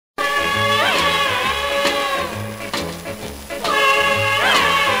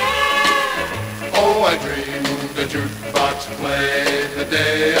played the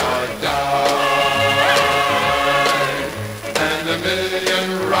day I died, and a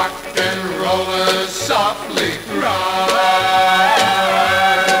million rock and rollers softly cried,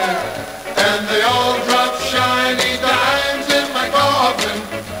 and they all dropped shiny dimes in my coffin,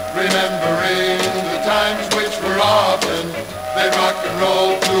 remembering the times which were often they rock and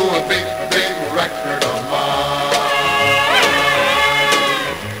roll to a big, big record of mine.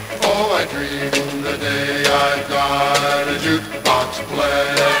 Oh, I dreamed the day I died, a jukebox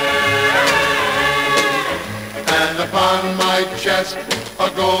played, and upon my chest a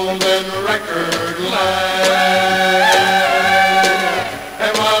golden record lay.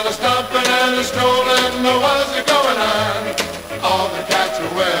 And while the stomping and the strolling was a-going on, all the cats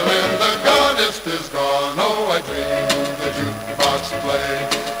are wailing, the goddess is gone. Oh, I dreamed the jukebox played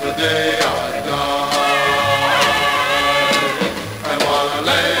the day I died. And while I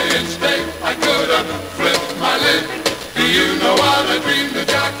lay in state, I could have flipped my lid. Do you know what I dreamed the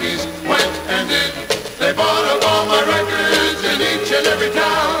jockeys went and did? They bought up all my records in each and every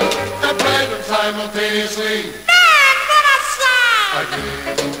town and played them simultaneously. I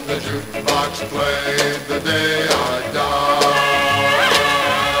dreamed the jukebox played the day I died,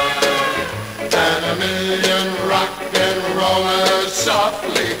 and a million rock and rollers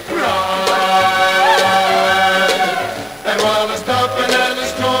softly cried. And while the stomping and the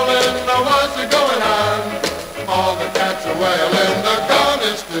strolling was a-going on, all the cats are wailing, the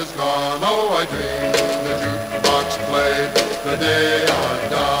goddess is gone. Oh, I dreamed the jukebox played the day I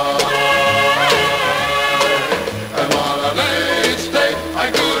died. And while I lay in state,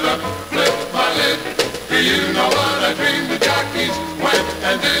 I could have flipped my lid. Do you know what I dreamed the jockeys went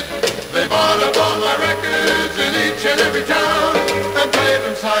and did? They bought up all my records in each and every town and played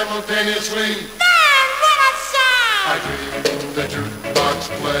them simultaneously. I dreamed the jukebox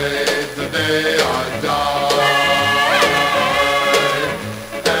played the day I died,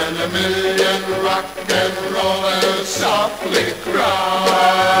 and a million rock and rollers softly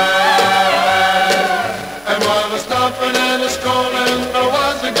cried.